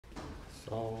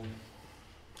So,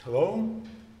 hello,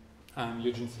 I'm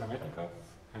Eugene Syromiatnikov,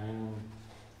 and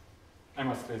I'm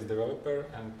a strace developer,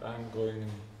 and I'm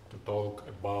going to talk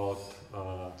about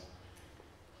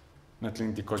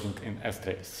netlink decoding in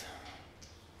strace.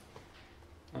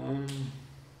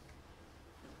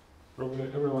 Probably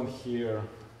everyone here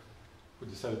who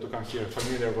decided to come here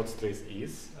familiar what strace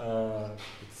is.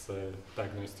 It's a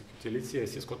diagnostic utility, a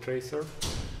syscall tracer,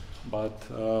 but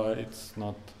it's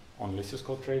not only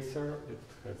syscall tracer. It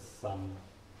has some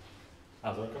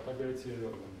other capabilities,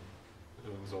 even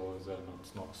though they're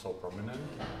not so prominent.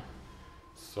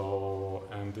 So,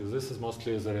 and this is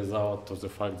mostly the result of the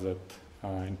fact that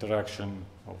interaction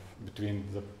between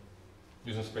the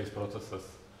user space processes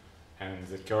and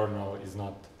the kernel is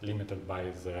not limited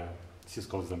by the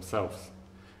syscalls themselves.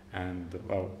 And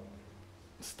well,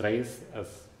 strace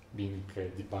as being a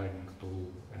debugging tool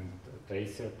and a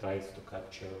tracer tries to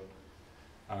capture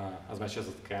as much as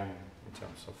it can in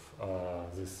terms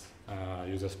of this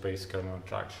user space kernel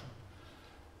interaction.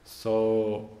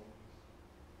 So,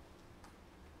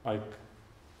 like,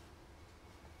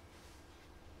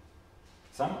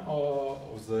 some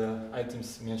of the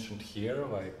items mentioned here,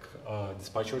 like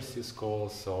dispatcher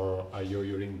syscalls or IO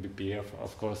ring BPF,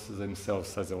 of course,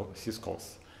 themselves as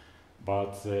syscalls.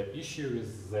 But the issue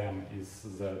with them is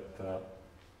that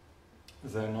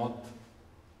they're not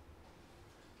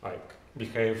like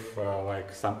behave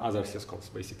like some other syscalls.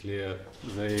 Basically,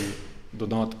 they do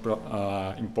not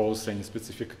impose any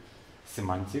specific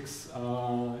semantics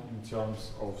in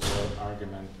terms of the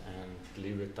argument and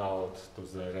leave it out to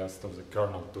the rest of the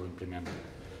kernel to implement it.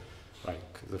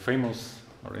 Like the famous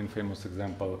or infamous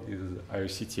example is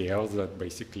IOCTL that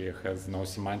basically has no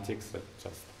semantics, that's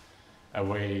just a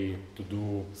way to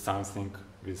do something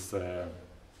with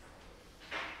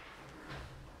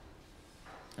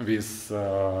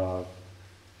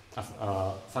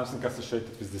something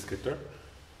associated with descriptor.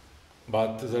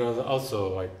 But there are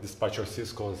also like dispatcher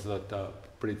syscalls that are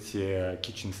pretty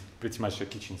much a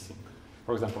kitchen sink.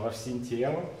 For example,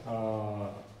 FCNTL,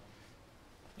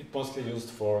 it's mostly used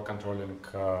for controlling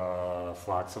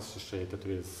flags associated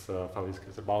with file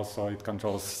descriptor, but also it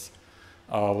controls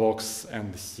logs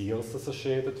and seals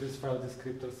associated with file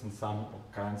descriptors, and some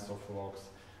kinds of logs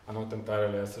are not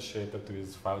entirely associated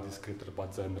with file descriptor,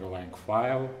 but the underlying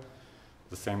file.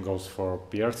 The same goes for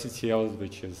PRCTL,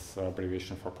 which is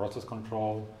abbreviation for process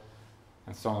control,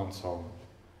 and so on and so on.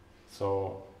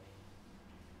 So,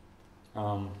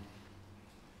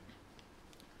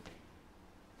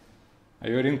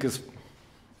 IO-ring is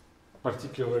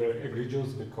particularly egregious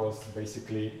because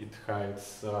basically it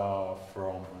hides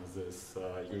from this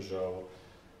usual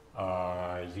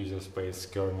user space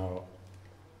kernel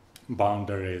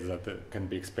boundary that can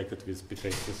be expected with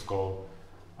p-trace syscall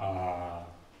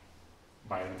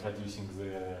by introducing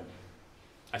the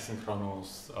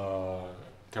asynchronous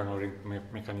kernel ring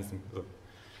mechanism that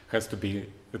has to be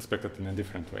expected in a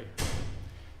different way.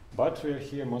 But we are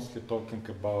here mostly talking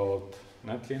about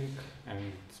netlink,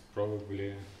 and it's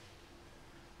probably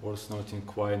worth noting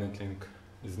why netlink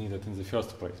is needed in the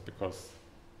first place, because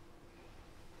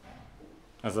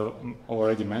as I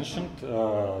already mentioned,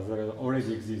 there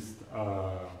already exists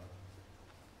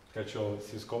catch-all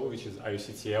syscall, which is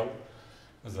IOCTL,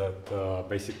 that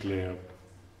basically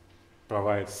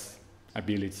provides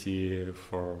ability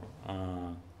for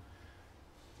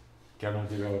kernel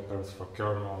developers, for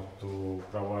kernel to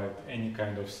provide any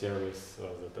kind of service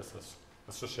that is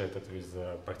associated with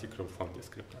a particular file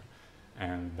descriptor.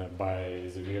 And by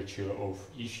the virtue of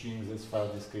issuing these file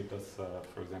descriptors,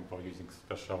 for example, using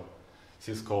special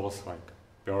syscalls like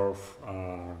perf,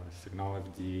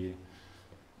 signalfd,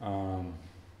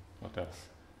 what else?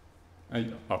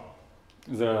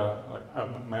 The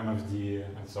memfd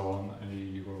and so on, and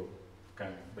you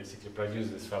can basically produce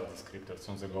these file descriptors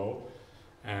on the go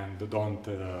and don't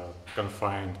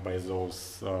confined by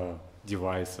those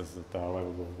devices that are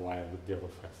available via the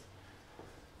DevConf,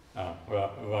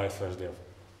 via/dev.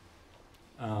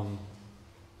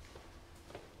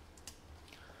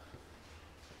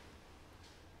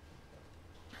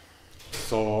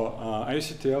 So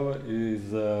IOCTL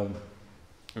is a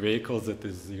vehicle that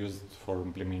is used for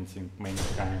implementing many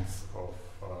kinds of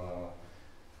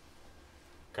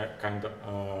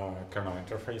kernel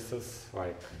interfaces,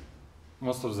 like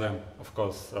most of them, of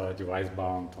course,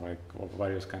 device-bound, like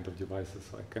various kinds of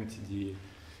devices, like NTD,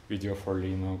 video for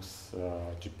Linux,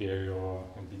 GPIO,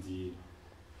 NBD,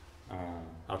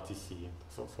 RTC, and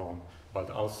so on. But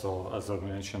also, as I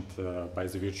mentioned, by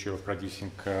the virtue of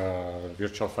producing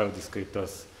virtual file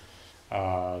descriptors,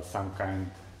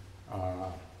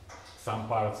 some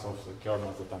parts of the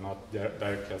kernel that are not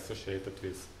directly associated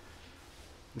with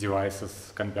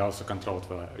devices can be also controlled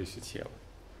via UCTL,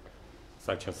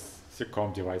 such as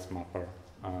SICOM device mapper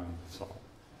and so on.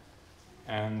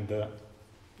 And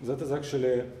that is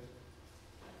actually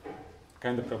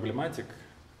kind of problematic.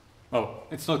 Well,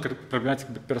 it's not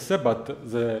problematic per se, but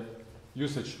the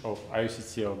usage of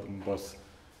IUCTL both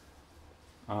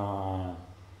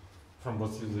from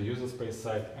both the user space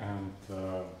side and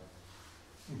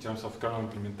in terms of kernel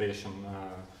implementation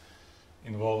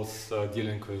involves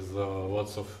dealing with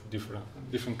lots of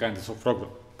different kinds of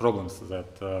problems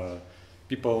that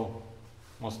people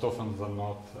most often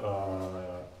are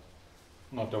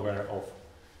not aware of.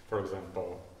 For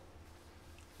example,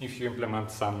 if you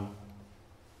implement some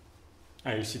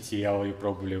IUCTL, you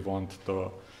probably want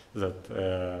to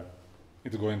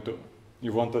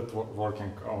you want it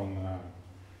working on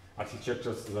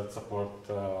architectures that support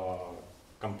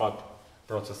compat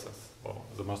processes. Well,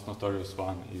 the most notorious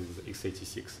one is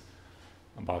x86,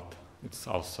 but it's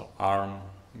also ARM,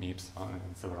 MIPS,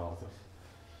 and several others.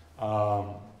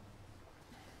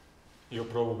 You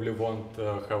probably want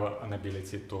to have an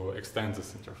ability to extend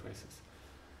these interfaces.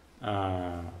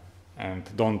 And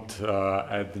don't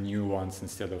add new ones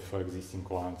instead of existing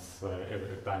ones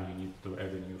every time you need to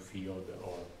add a new field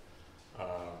or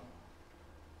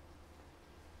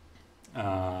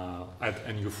add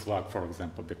a new flag, for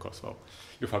example, because well,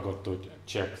 you forgot to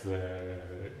check the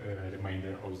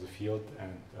remainder of the field,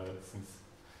 and since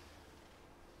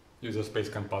user space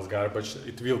can pass garbage,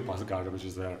 it will pass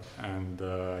garbage there, and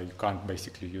you can't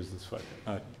basically use this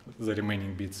the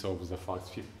remaining bits of the flags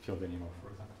field anymore, for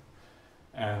example.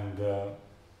 And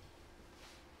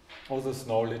all this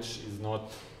knowledge is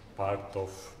not part of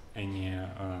any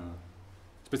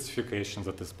specification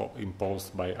that is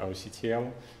imposed by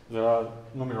IUCTL. There are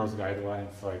numerous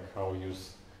guidelines like how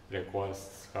use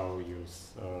requests, how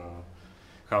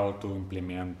to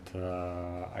implement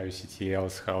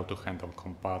IUCTLs, how to handle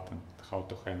compat, and how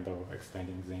to handle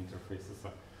extending the interfaces,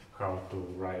 how to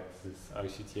write these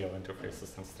IUCTL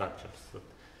interfaces and structures that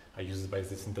are used by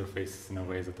these interfaces in a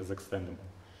way that is extendable.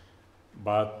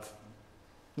 But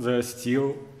there are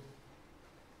still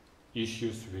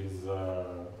issues with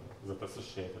that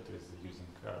associated with using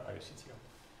IUCTL.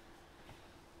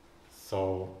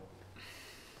 So,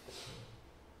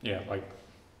 yeah, like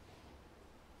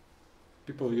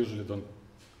people usually don't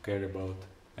care about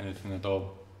anything at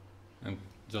all and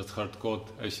just hard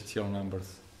code IUCTL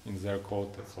numbers in their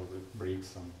code. That's all the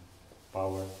bricks and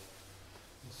power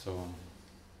and so on.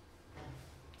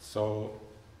 So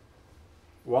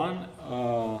one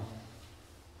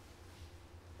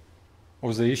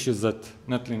of the issues that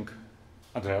netlink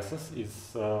addresses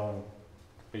is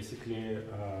basically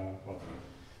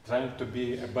trying to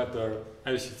be a better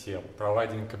IUCTL,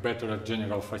 providing a better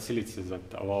general facility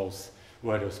that allows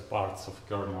various parts of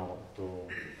kernel to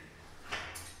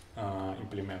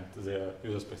implement the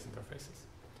user space interfaces.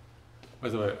 By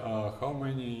the way, how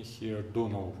many here do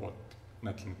know what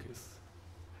netlink is?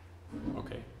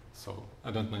 Okay, so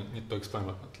I don't need to explain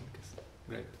what netlink is.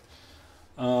 Great.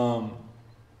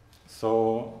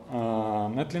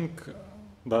 Netlink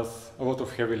does a lot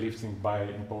of heavy lifting by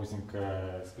imposing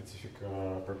a specific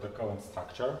protocol and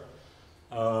structure,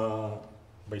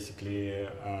 basically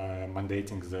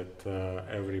mandating that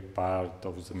every part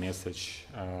of the message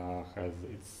has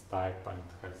its type and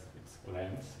has its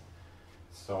length.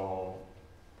 So,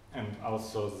 and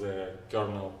also the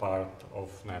kernel part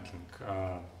of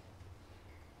netlink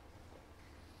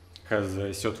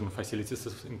has certain facilities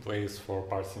in place for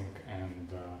parsing and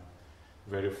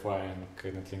verifying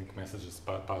netlink messages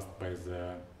passed by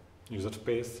the user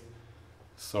space.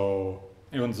 So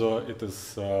even though it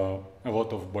is a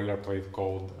lot of boilerplate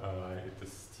code, it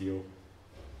is still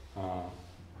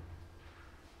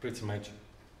it's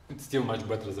still much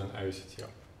better than IUCTL.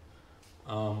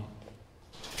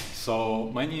 So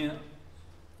many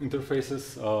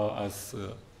interfaces, as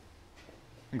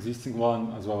existing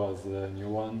one as well as the new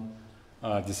one,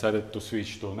 decided to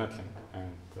switch to netlink,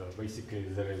 and basically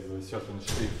there is a certain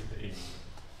shift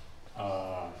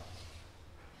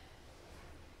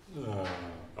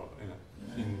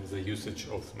in the usage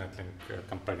of netlink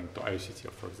comparing to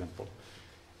IUCTL, for example.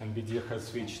 NVIDIA has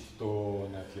switched to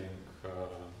netlink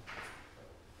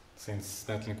since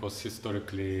netlink was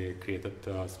historically created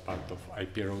as part of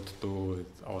IP route 2.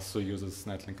 It also uses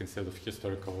netlink instead of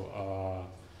historical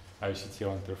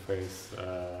IUCTL interface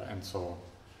and so on.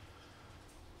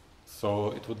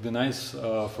 So it would be nice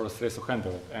for Strace to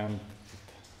handle it, and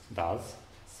it does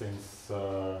since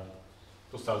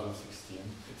 2016.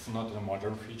 It's not a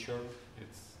modern feature.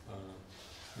 It's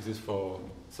exists for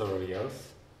several years.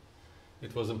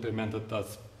 It was implemented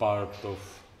as part of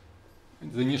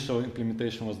The initial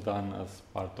implementation was done as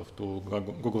part of two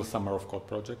Google Summer of Code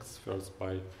projects, first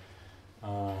by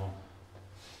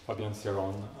Fabian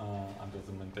Ceron under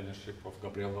the mentorship of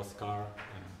Gabriel Vascar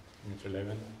and Dmitry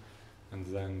Levin, and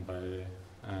then by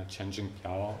Chen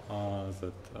Piao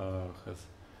that has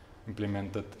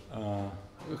implemented,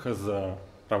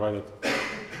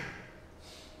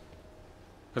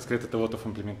 has created a lot of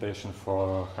implementation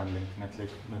for handling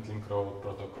netlink row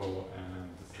protocol and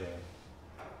the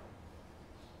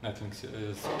netlink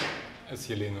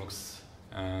SE Linux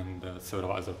and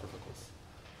several other protocols.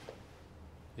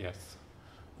 Yes.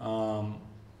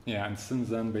 Yeah, and since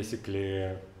then,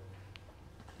 basically,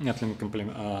 netlink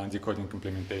decoding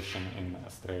implementation in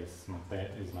strace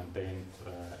is maintained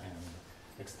and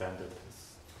extended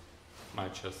as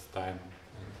much as time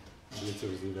and ability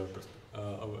of the developers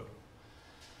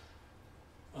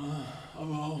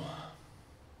allow.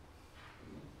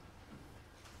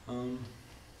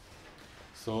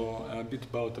 So a bit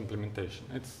about implementation.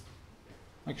 It's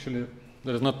actually,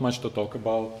 there's not much to talk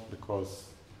about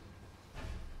because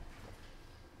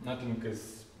netlink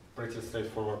is pretty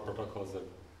straightforward protocols that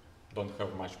don't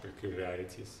have much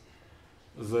peculiarities.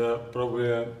 The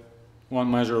probably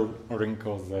one major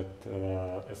wrinkle that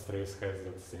strace has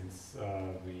that since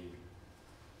we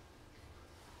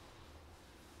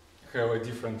have a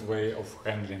different way of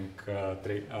handling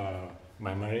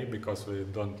memory because we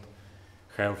don't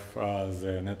have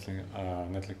the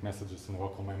netlink messages in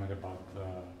local memory, but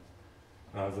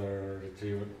rather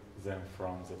retrieve them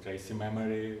from the tracing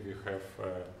memory. We have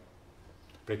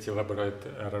pretty elaborate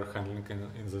error handling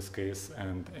in this case,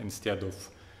 and instead of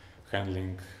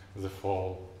handling the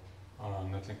full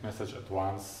netlink message at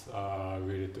once,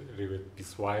 we retrieve it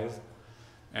piecewise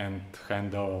and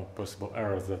handle possible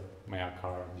errors that may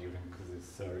occur during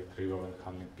this retrieval and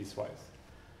handling piecewise.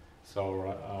 So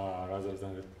rather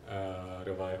than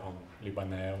rely on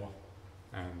libaneL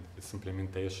and its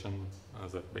implementation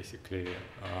that basically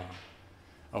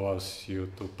allows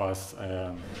you to pass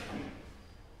a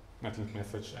netlink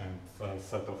message and a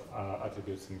set of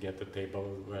attributes and get a table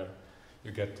where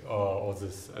you get all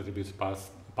these attributes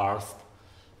parsed.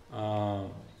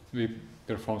 We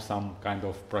perform some kind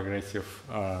of progressive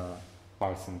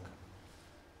parsing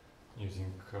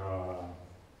using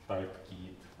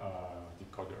type-keyed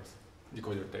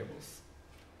decoder tables.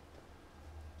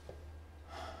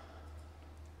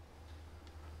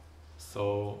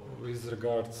 So with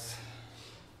regards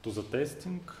to the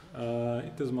testing,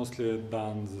 it is mostly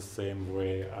done the same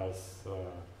way as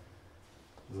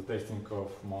the testing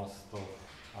of most of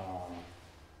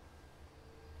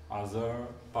other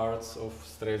parts of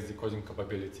strace decoding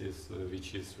capabilities,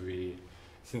 which is we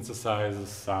synthesize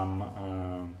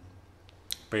some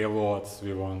payloads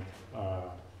we want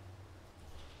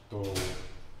to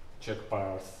check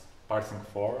parsing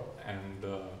for and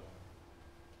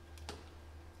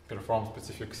perform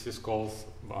specific syscalls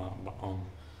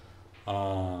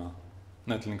on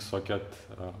netlink socket.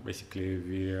 Basically,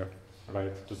 we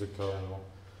write to the kernel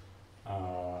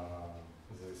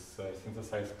this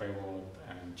synthesized payload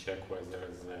and check whether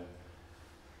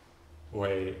the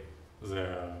way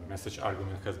the message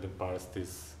argument has been parsed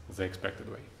is the expected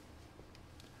way.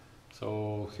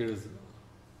 So here's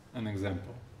an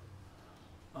example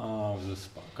of this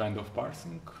kind of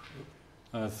parsing.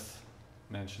 As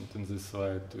mentioned in this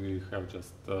slide, we have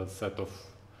just a set of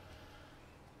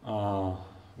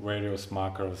various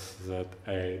markers that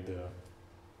aid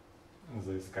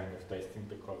this kind of testing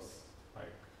because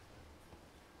like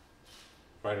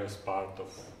various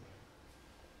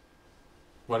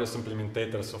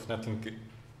implementators of netlink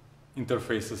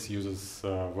interfaces uses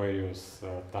various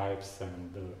types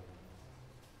and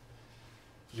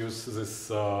use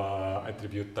this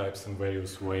attribute types in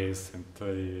various ways and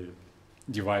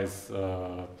devise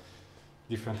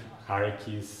different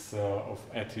hierarchies of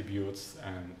attributes,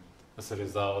 and as a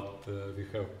result we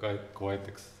have quite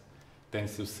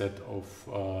extensive set of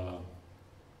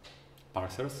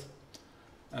parsers.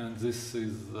 And this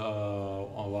is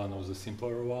one of the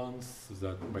simpler ones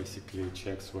that basically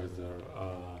checks whether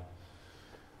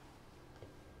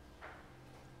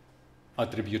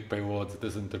attribute payload that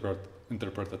is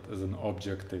interpreted as an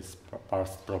object is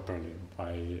parsed properly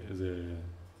by the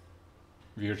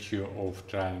virtue of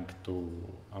trying to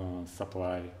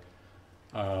supply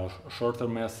a shorter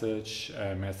message,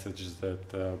 a message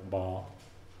that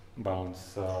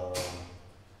bounds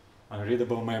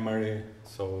unreadable memory.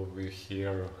 So we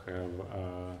here have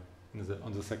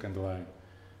on the second line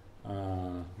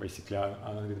basically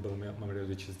unreadable memory,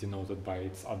 which is denoted by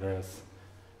its address,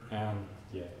 and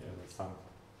yeah, some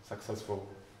successful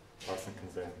parsing in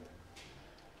the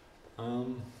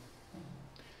end.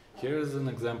 Here is an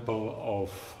example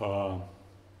of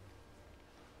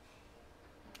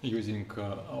using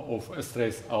of a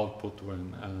strace output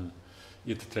when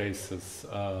it traces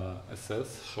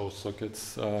SS, shows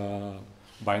sockets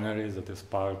binary that is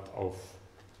part of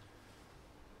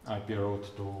IP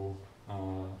route to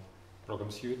program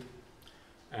suite.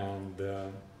 And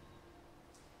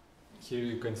here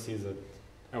you can see that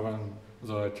even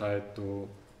though I tried to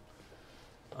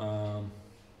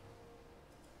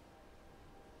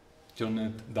turn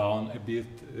it down a bit,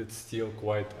 it's still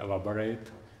quite elaborate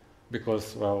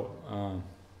because, well,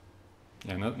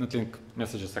 yeah, netlink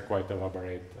messages are quite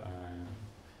elaborate.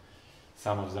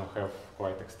 Some of them have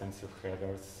quite extensive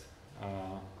headers.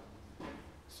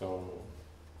 So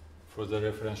for the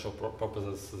referential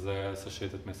purposes, the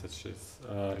associated message is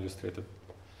illustrated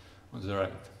on the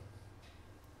right.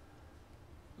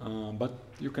 But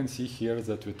you can see here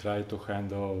that we try to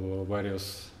handle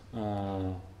various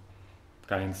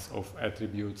kinds of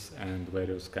attributes and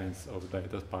various kinds of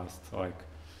data passed, like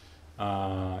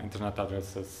internet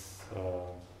addresses,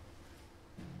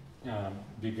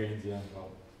 big endian,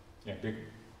 well, yeah, big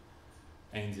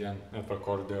endian network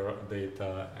order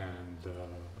data, and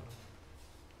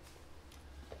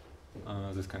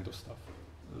this kind of stuff.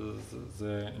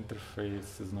 The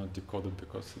interface is not decoded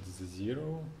because it's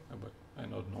 0, but I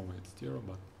don't know why it's 0,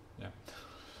 but yeah.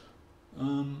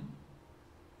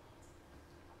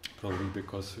 Probably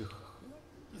because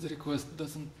the request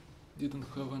didn't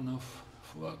have enough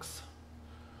flags.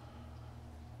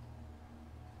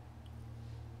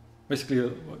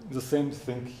 Basically, the same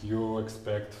thing you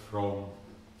expect from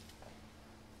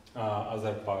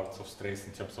other parts of strace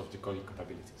in terms of decoding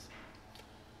capabilities.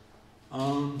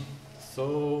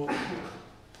 So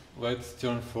let's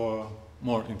turn for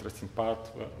more interesting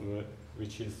part,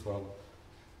 which is, well,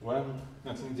 when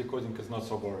netlink decoding is not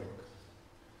so boring.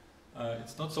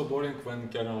 It's not so boring when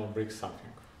kernel breaks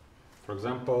something. For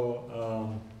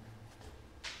example,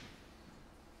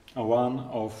 one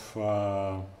of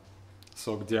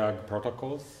SOCDIAG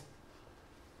protocols,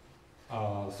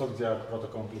 SOCDIAG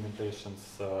protocol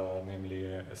implementations, namely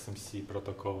SMC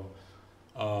protocol,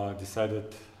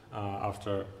 decided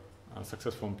after a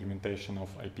successful implementation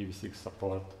of IPv6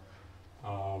 support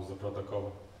of the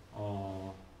protocol,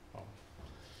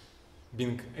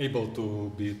 being able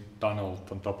to be tunneled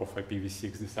on top of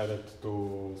IPv6, decided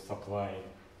to supply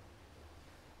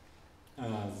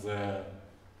the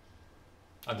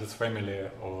address family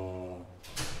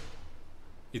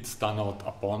it's tunneled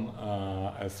upon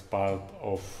as part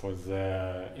of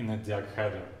the inetdiag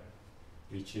header,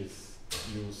 which is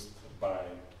used by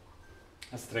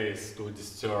a strace to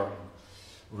discern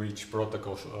which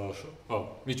protocol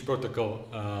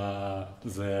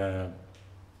the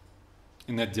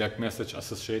inetdiag message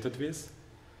associated with,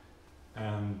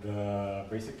 and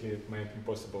basically it made it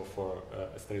impossible for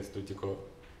a strace to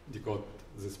decode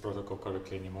this protocol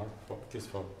correctly anymore, at least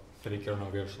for 3 kernel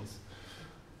versions.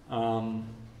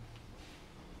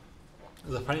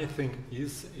 The funny thing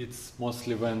is, it's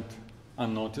mostly went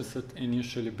unnoticed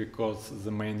initially because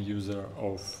the main user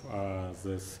of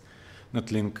this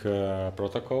netlink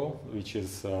protocol, which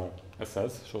is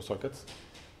SS, show sockets,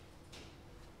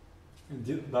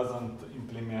 it doesn't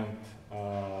implement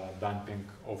dumping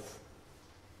of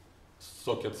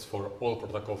sockets for all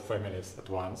protocol families at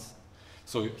once.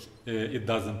 So it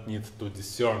doesn't need to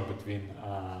discern between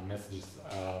messages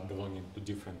belonging to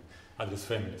different address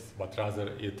families, but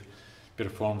rather it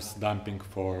performs dumping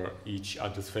for each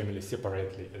address family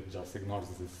separately. It just ignores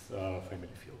this family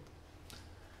field.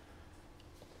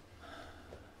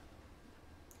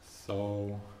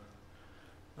 So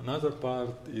another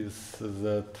part is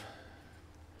that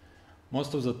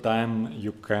most of the time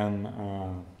you can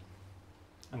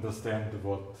understand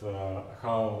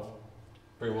how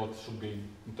payload should be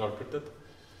interpreted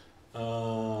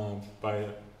by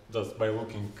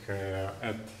looking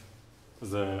at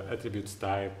the attributes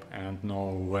type and know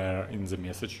where in the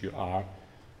message you are,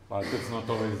 but it's not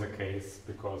always the case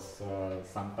because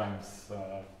sometimes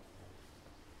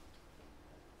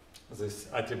these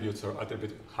attributes or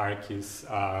attribute hierarchies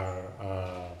are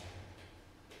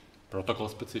protocol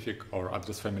specific or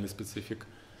address family specific,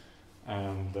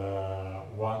 and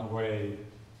one way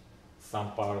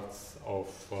some parts of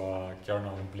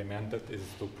kernel implemented is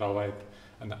to provide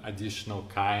an additional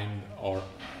kind or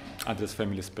address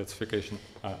family specification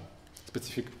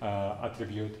specific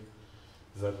attribute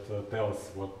that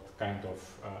tells what kind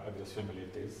of address family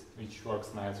it is, which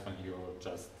works nice when you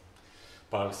just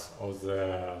parse all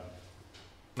the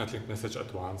netlink message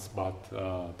at once,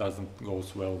 but doesn't go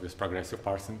well with progressive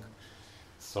parsing.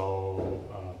 So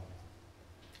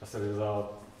as a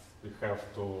result, we have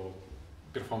to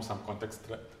perform some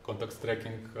context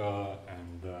tracking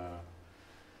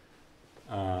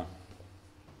and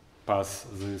pass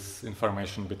this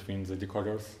information between the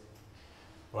decoders.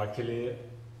 Luckily,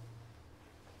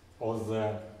 all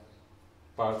the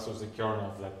parts of the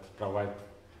kernel that provide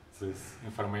this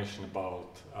information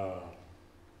about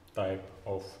type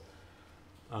of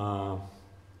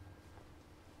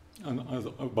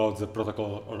about the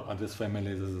protocol or address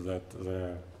families that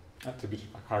the attribute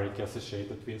hierarchy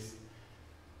associated with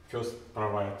first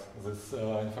provide this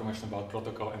information about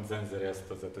protocol, and then the rest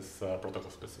that is protocol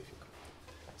specific.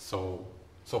 So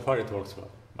far it works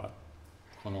well, but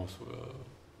who knows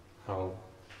how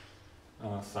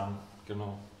some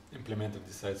kernel implementer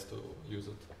decides to use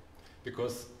it,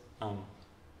 because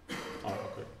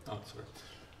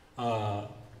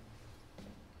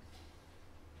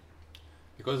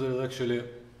because there is actually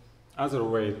other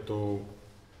way to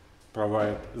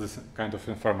provide this kind of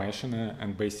information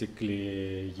and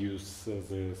basically use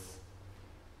this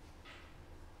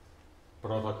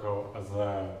protocol as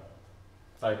a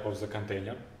type of the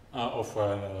container of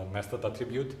a method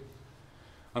attribute.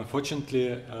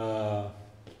 Unfortunately,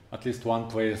 at least one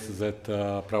place that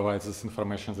provides this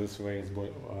information this way is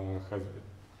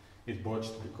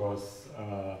botched, because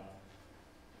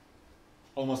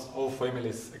almost all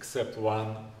families except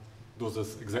one do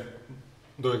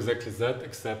exactly that,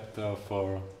 except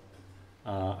for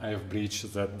IF-Breach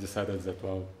that decided that,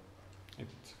 well, it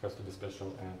has to be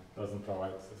special and doesn't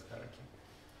provide this hierarchy.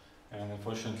 And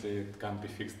unfortunately, it can't be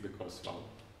fixed because, well,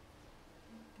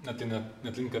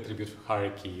 netlink attribute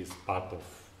hierarchy is part of,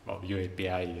 well,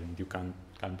 UAPI, and you can't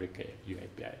break a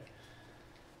UAPI.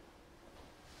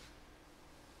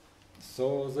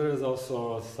 So there is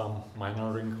also some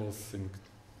minor wrinkles in,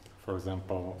 for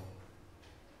example,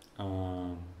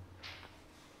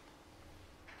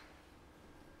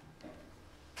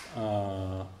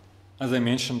 as I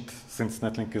mentioned, since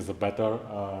netlink is a better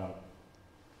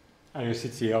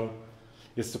IOCTL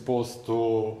is supposed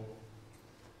to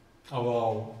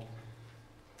allow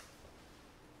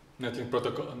netlink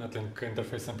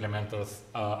interface implementers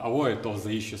avoid all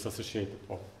the issues associated,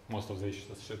 or most of the issues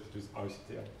associated with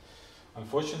IOCTL.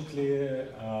 Unfortunately,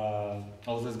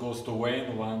 all this goes to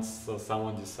wane once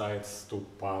someone decides to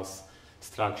pass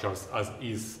structures as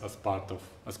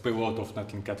payload of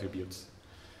netlink attributes,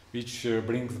 which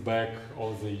brings back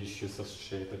all the issues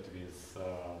associated with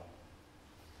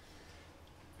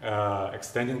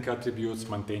extending attributes,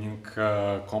 maintaining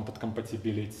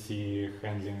compatibility,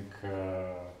 handling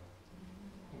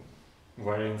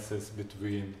variances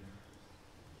between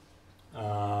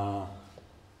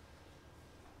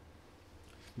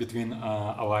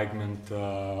alignment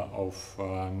of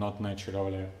not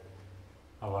naturally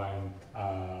aligned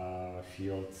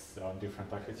fields on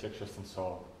different architectures and so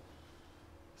on.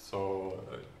 So,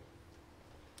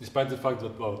 despite the fact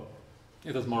that, well,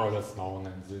 it is more or less known,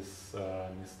 and these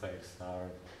mistakes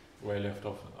are way less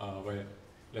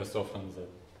often than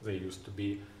they used to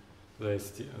be, they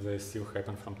still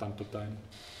happen from time to time.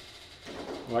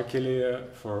 Luckily,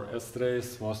 for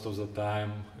strace, most of the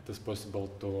time it is possible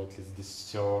to at least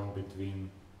discern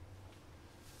between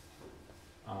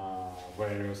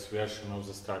various versions of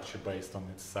the structure based on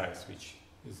its size, which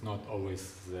is not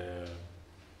always the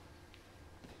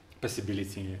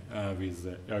possibility with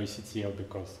IOCTL,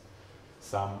 because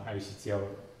some IOCTL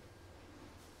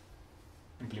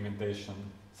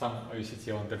implementation, some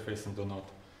IOCTL interfaces do not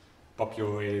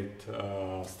populate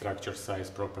structure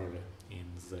size properly in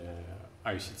the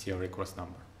IOCTL request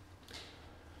number.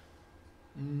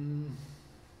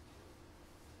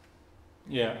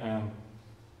 Yeah, and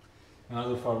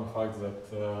another fun fact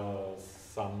that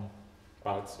some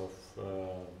parts of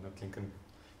netlink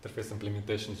interface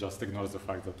implementation just ignores the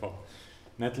fact that, well,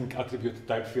 netlink attribute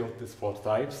type field is 4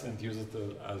 types and use it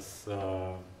as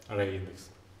array index.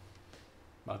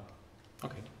 But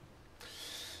okay.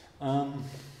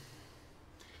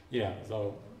 Yeah,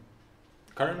 so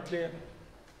currently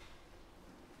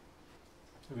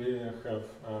we have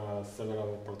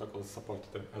several protocols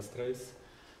supported as strace.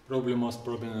 Probably most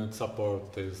prominent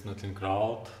support is netlink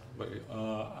route. But,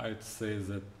 I'd say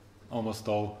that almost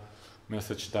all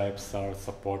message types are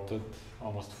supported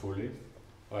almost fully.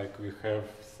 Like, we have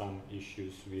some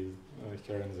issues with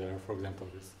here and there, for example,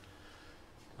 with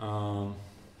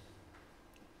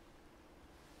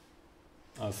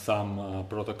some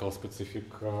protocol-specific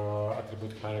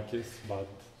attribute hierarchies, but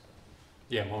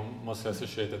yeah, mostly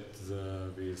associated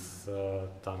with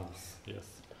tunnels,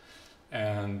 yes.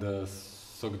 And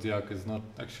SOCDIAC is not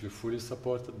actually fully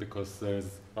supported because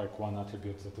there's like one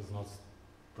attribute that is not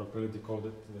properly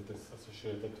decoded that is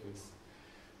associated with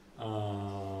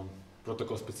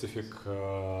protocol-specific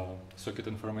socket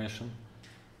information.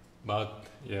 But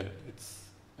yeah, it's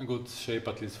a good shape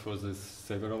at least for these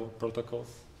several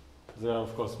protocols. There are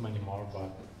of course many more,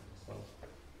 but well,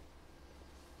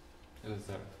 it is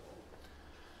there.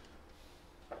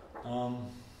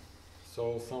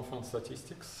 So some fun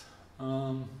statistics.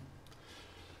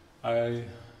 I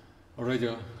already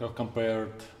have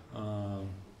compared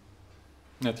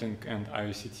netlink and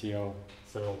IOCTL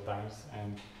several times,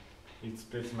 and it's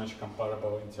pretty much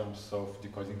comparable in terms of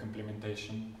decoding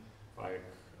implementation. Like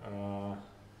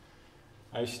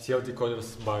IOCTL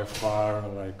decoders by far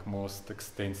like most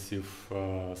extensive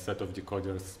set of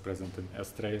decoders present in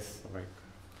strace. Like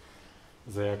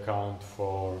they account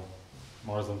for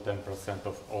more than 10%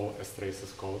 of all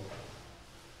strace's code.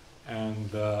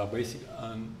 And basic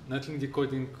netlink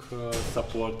decoding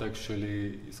support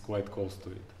actually is quite close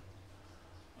to it.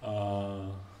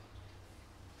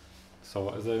 So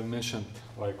as I mentioned,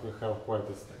 like we have quite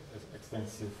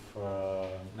extensive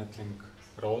netlink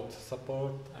road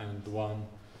support, and one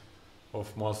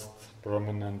of most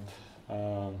prominent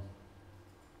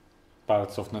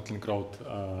parts of netlink road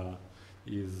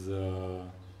is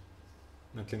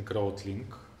netlink road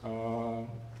link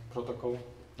protocol,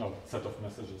 set of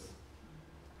messages,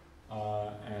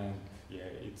 and yeah,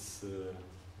 it's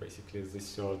basically the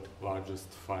third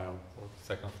largest file or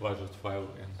second largest file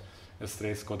in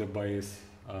strace code base,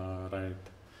 right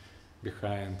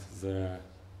behind the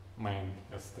main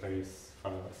strace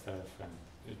file itself and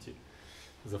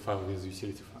the file with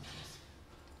utility functions.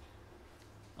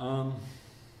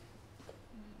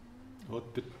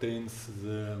 What pertains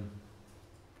the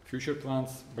future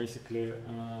plans, basically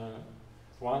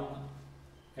one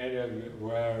area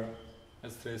where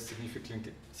strace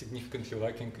significantly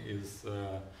lacking is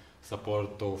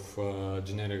support of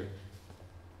generic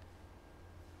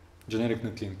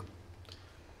netlink.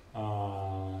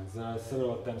 There are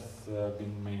several attempts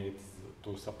being made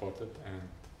to support it,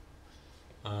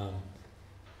 and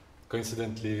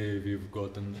coincidentally we've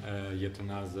gotten yet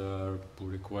another pull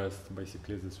request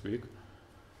basically this week,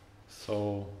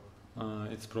 so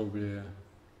it's probably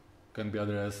can be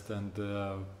addressed and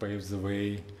paves the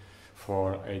way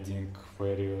for adding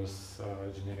various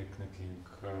generic netlink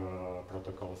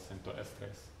protocols into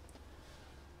strace.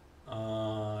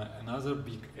 Another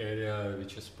big area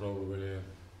which is probably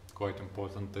quite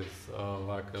important is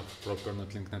lack of proper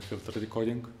netlink net filter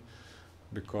decoding,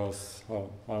 because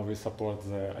while we support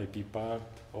the IP part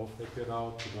of IP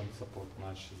route, we don't support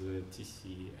much the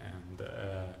TC and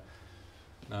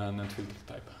net filter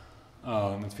type,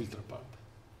 net filter part.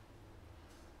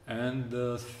 And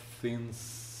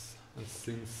since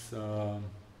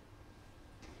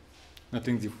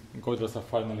netlink decoders are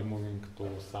finally moving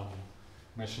to some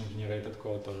machine-generated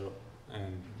code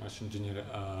and machine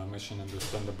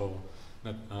understandable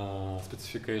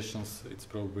specifications, it's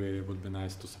probably would be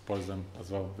nice to support them as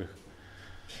well.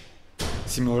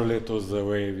 Similarly to the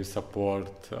way we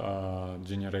support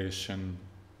generation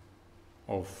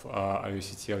of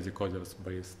IOCTL decoders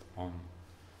based on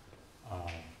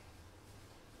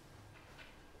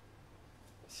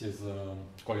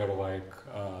color-like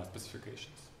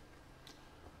specifications.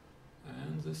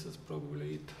 And this is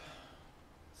probably it.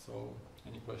 So,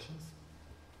 any questions?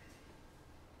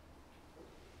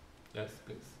 Yes,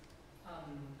 please.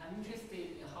 I'm interested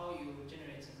in how you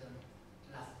generate the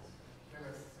last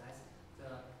previous slice, the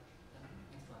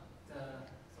next one. The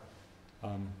next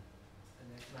one.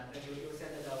 You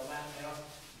said the one else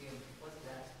game. What's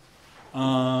that?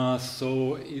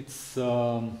 So it's a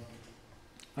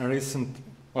recent,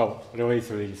 well,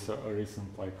 relatively a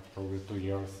recent, like probably 2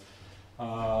 years.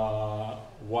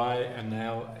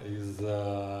 YNL is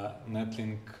a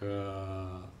netlink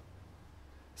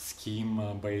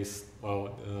scheme based,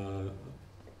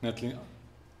 netlink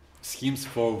schemes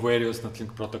for various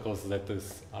netlink protocols that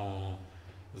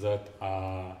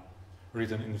are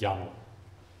written in YAML.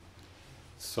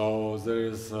 So there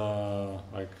is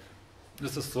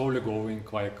this is slowly going,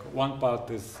 like one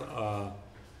part is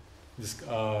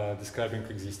describing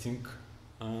existing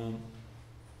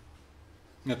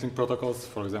netlink protocols.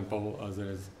 For example,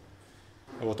 there is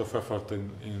a lot of effort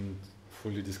in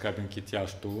fully describing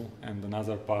ETH2, and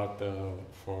another part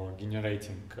for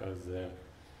generating the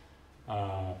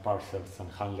parcels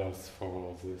and handlers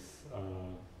for this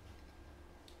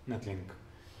netlink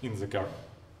in the kernel.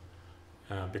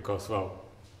 Because, well,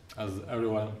 as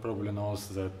everyone probably knows,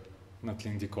 that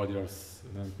netlink decoders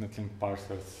and netlink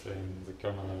parsers in the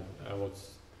kernel have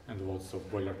lots of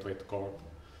boilerplate code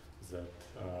that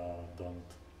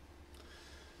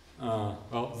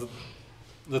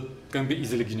that can be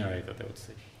easily generated, I would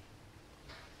say.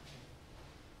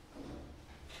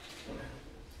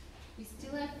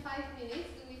 still have 5 minutes.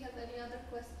 Do we have any other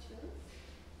questions?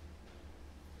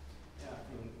 Yeah,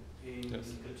 in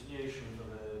continuation to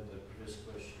the previous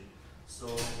question. So,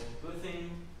 do you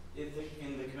think if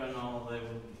in the kernel they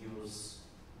would use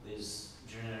these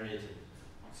generated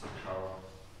somehow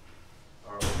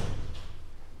or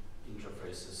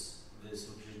interfaces, this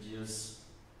would reduce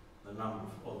the number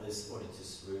of these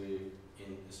oddities we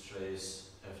in strace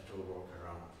have to work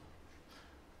around?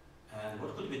 And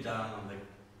what could be done on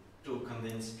to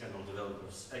convince kernel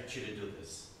developers actually do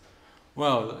this?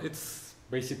 Well, it's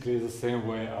basically the same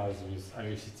way as with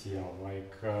IOCTL.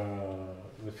 Like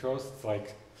the first,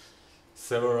 like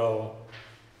several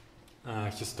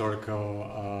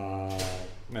historical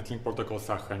netlink protocols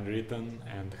are handwritten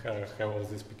and have all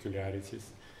these peculiarities,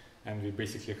 and we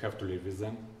basically have to live with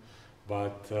them.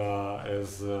 But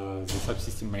as the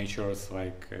subsystem matures,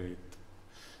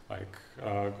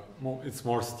 it's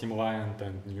more streamlined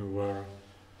and newer.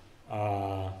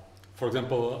 For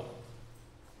example,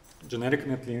 generic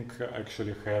netlink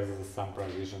actually has some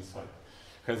provisions, like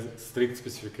has strict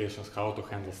specifications how to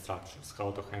handle structures,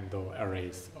 how to handle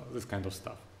arrays, this kind of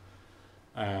stuff,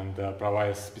 and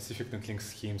provides specific netlink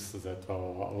schemes that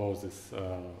will allow this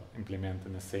implement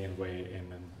in the same way,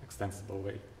 in an extensible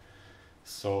way.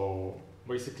 So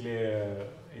basically,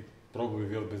 it probably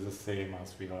will be the same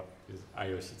as we are with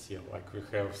IOCTL. Like we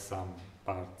have some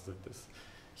part that is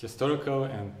historical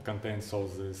and contains all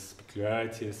these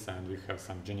peculiarities, and we have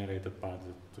some generated part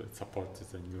that supports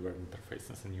the newer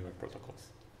interfaces and newer protocols.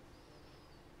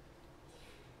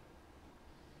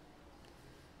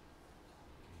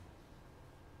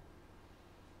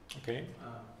 Okay.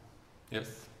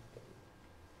 Yes.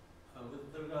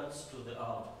 With regards to the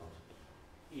output,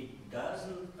 it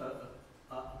doesn't.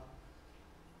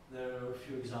 There are a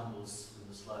few examples in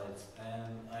the slides,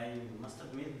 and I must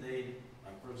admit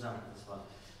like for example, this one.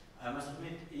 I must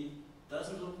admit it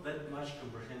doesn't look that much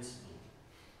comprehensible.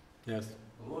 Yes.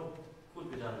 What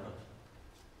could be done about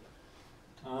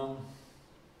it?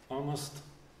 Almost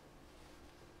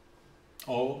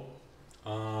all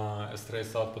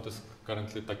strace output is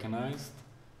currently tokenized.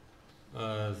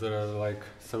 There are like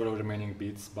several remaining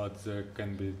bits, but there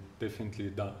can be definitely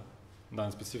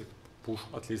done specific push,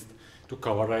 at least to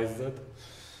coverize that.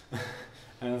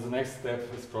 And the next step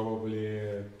is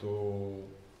probably to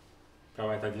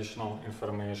provide additional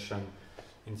information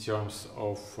in terms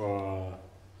of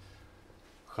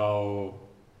how,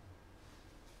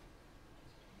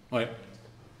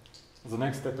 the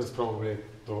next step is probably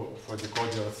for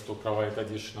decoders to provide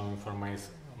additional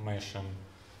information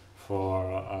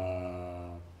for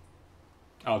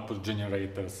output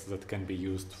generators that can be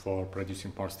used for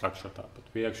producing more structured output.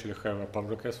 We actually have a pull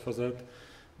request for that,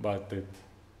 but it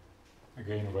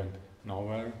again went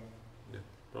nowhere. Yeah,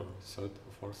 probably third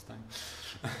or fourth time.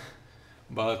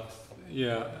 But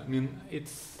yeah, I mean,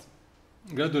 it's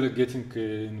gradually getting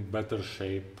in better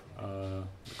shape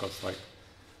because like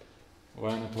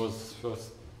when it was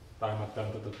first time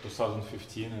attempted in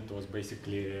 2015, it was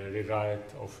basically a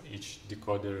rewrite of each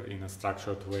decoder in a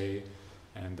structured way,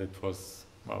 and it was,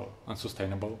 well,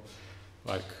 unsustainable.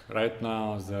 Like right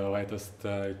now, the latest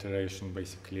iteration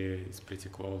basically is pretty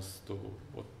close to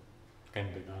what can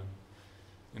be done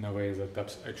in a way that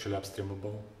actually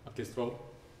upstreamable. At least, well,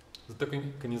 the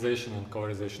tokenization and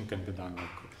colorization can be done. Like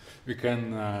we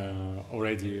can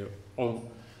already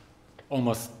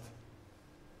almost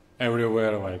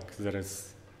everywhere. Like there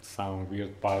is some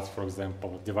weird parts, for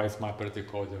example, device mapper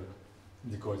decoding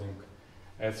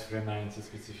S390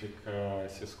 specific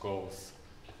syscalls,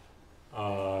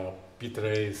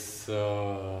 ptrace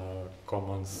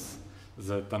commons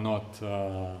that are not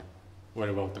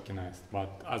very well tokenized, but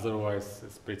otherwise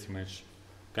it's pretty much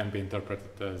can be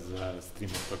interpreted as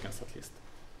streaming tokens at least.